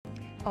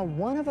A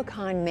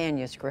one-of-a-kind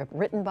manuscript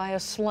written by a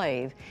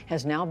slave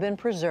has now been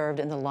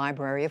preserved in the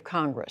Library of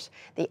Congress.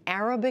 The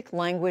Arabic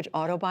language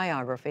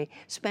autobiography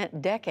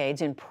spent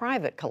decades in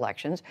private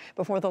collections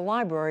before the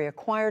library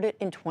acquired it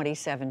in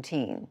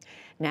 2017.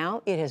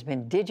 Now it has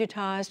been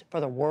digitized for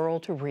the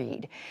world to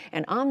read.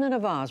 And Amna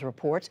Nawaz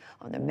reports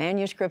on the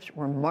manuscript's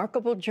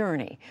remarkable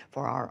journey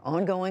for our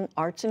ongoing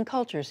Arts and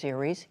Culture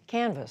series,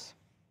 Canvas.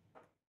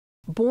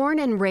 Born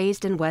and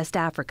raised in West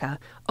Africa,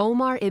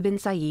 Omar Ibn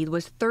Said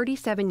was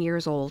 37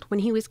 years old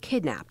when he was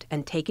kidnapped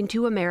and taken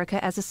to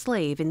America as a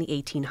slave in the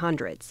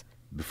 1800s.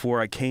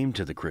 Before I came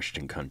to the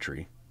Christian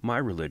country, my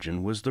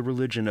religion was the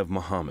religion of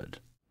Muhammad.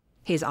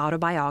 His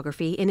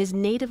autobiography in his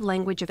native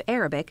language of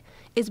Arabic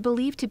is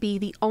believed to be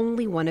the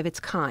only one of its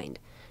kind,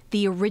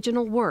 the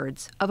original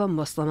words of a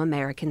Muslim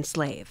American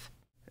slave.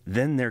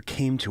 Then there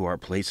came to our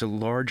place a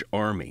large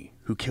army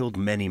who killed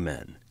many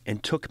men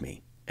and took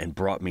me and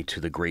brought me to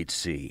the Great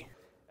Sea.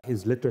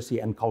 His literacy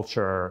and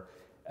culture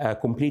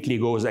completely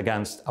goes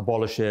against,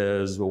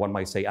 abolishes, one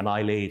might say,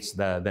 annihilates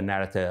the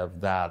narrative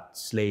that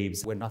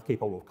slaves were not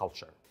capable of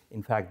culture.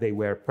 In fact, they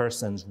were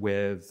persons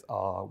with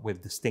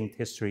distinct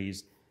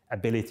histories,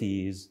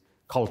 abilities,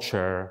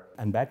 culture,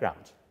 and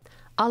background.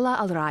 Allah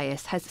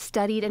Al-Rais has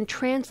studied and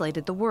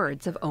translated the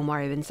words of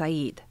Omar Ibn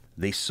Said.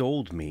 They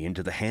sold me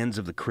into the hands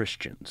of the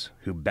Christians,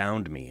 who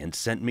bound me and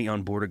sent me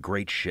on board a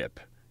great ship,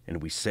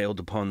 and we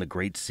sailed upon the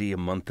Great Sea a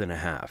month and a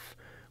half,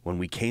 when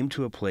we came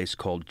to a place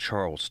called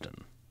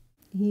Charleston.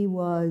 He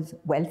was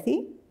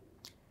wealthy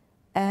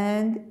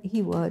and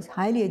he was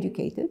highly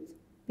educated,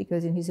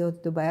 because in his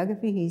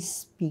autobiography he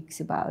speaks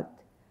about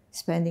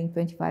spending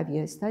 25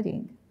 years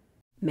studying.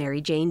 Mary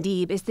Jane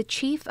Deeb is the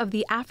chief of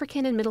the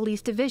African and Middle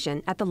East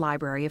Division at the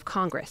Library of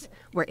Congress,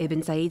 where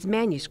Ibn Said's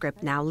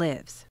manuscript now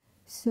lives.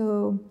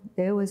 So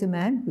there was a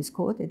man who's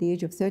caught at the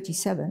age of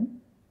 37,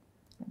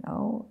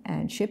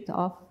 and shipped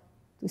off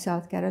to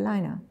South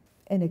Carolina,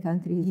 in a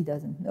country he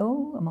doesn't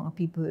know, among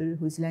people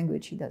whose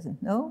language he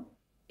doesn't know.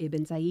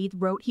 Ibn Said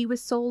wrote he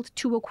was sold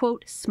to a,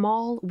 quote,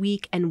 small,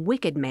 weak, and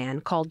wicked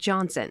man called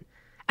Johnson.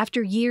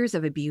 After years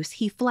of abuse,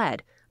 he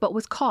fled, but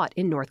was caught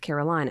in North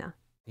Carolina.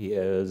 He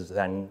is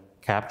then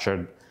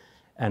captured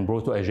and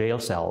brought to a jail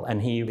cell, and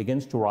he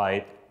begins to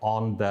write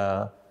on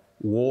the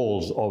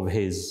walls of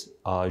his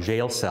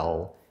jail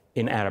cell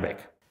in Arabic.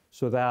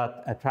 So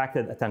that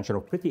attracted attention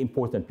of pretty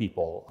important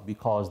people,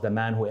 because the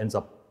man who ends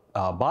up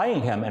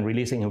buying him and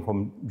releasing him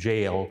from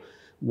jail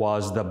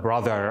was the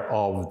brother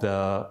of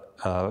the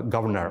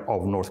governor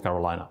of North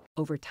Carolina.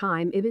 Over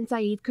time, Ibn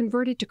Said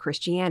converted to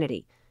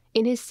Christianity.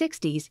 In his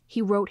 60s,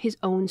 he wrote his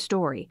own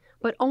story,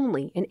 but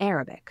only in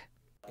Arabic.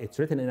 It's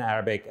written in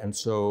Arabic, and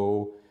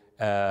so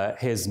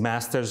his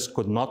masters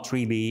could not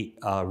really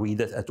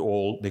read it at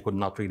all. They could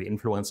not really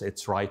influence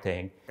its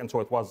writing. And so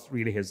it was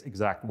really his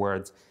exact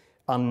words,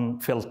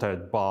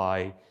 unfiltered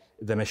by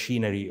the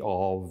machinery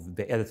of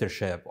the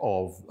editorship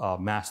of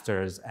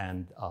masters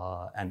and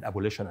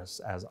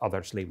abolitionists, as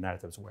other slave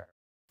narratives were.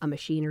 A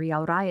machinery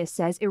Al-Rais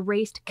says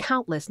erased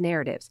countless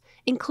narratives,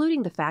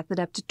 including the fact that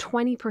up to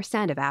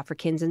 20% of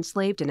Africans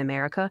enslaved in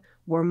America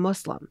were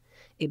Muslim.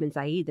 Ibn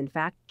Said, in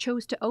fact,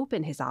 chose to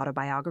open his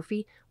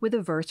autobiography with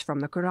a verse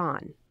from the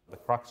Quran. The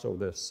crux of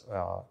this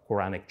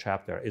Quranic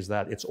chapter is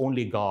that it's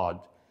only God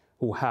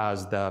who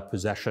has the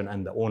possession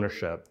and the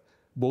ownership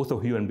both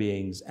of human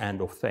beings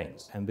and of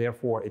things. And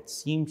therefore, it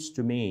seems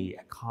to me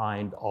a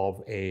kind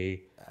of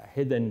a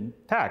hidden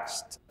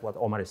text. What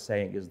Omar is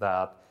saying is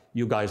that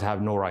you guys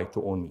have no right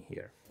to own me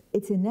here.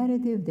 It's a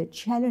narrative that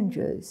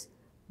challenges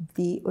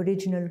the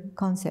original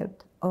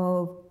concept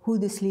of who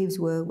the slaves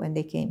were when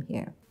they came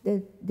here.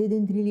 They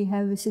didn't really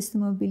have a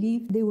system of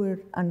belief. They were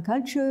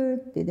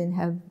uncultured. They didn't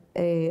have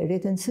a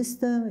written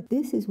system.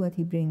 This is what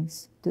he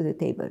brings to the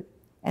table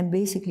and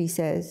basically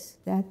says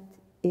that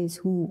is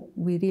who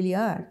we really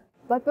are.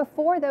 But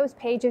before those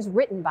pages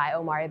written by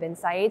Omar Ibn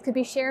Said could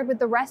be shared with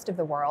the rest of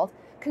the world,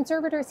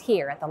 conservators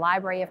here at the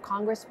Library of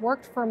Congress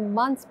worked for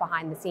months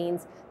behind the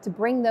scenes to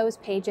bring those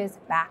pages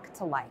back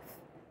to life.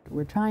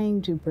 We're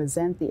trying to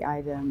present the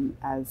item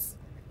as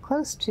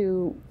close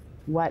to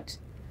what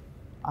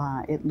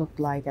it looked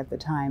like at the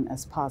time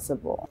as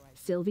possible.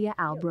 Sylvia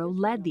Albro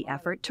led the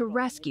effort to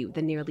rescue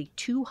the nearly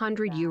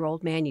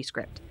 200-year-old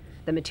manuscript.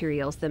 The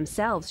materials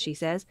themselves, she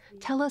says,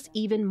 tell us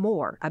even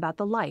more about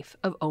the life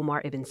of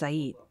Omar Ibn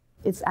Said.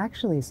 It's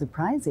actually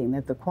surprising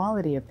that the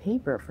quality of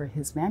paper for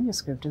his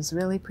manuscript is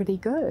really pretty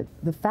good.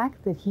 The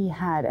fact that he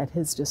had at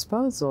his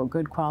disposal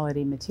good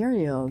quality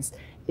materials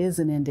is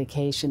an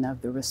indication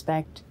of the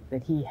respect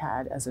that he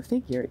had as a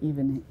figure,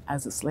 even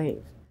as a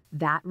slave.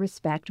 That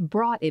respect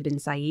brought Ibn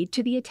Said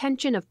to the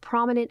attention of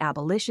prominent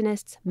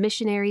abolitionists,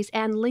 missionaries,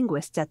 and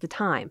linguists at the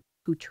time,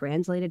 who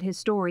translated his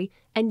story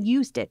and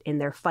used it in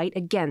their fight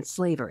against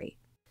slavery.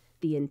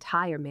 The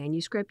entire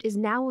manuscript is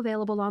now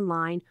available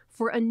online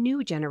for a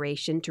new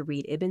generation to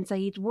read Ibn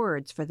Said's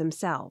words for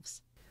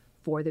themselves.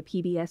 For the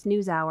PBS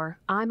NewsHour,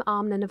 I'm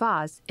Amna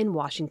Nawaz in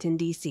Washington,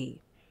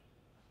 D.C.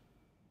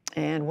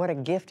 And what a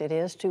gift it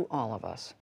is to all of us.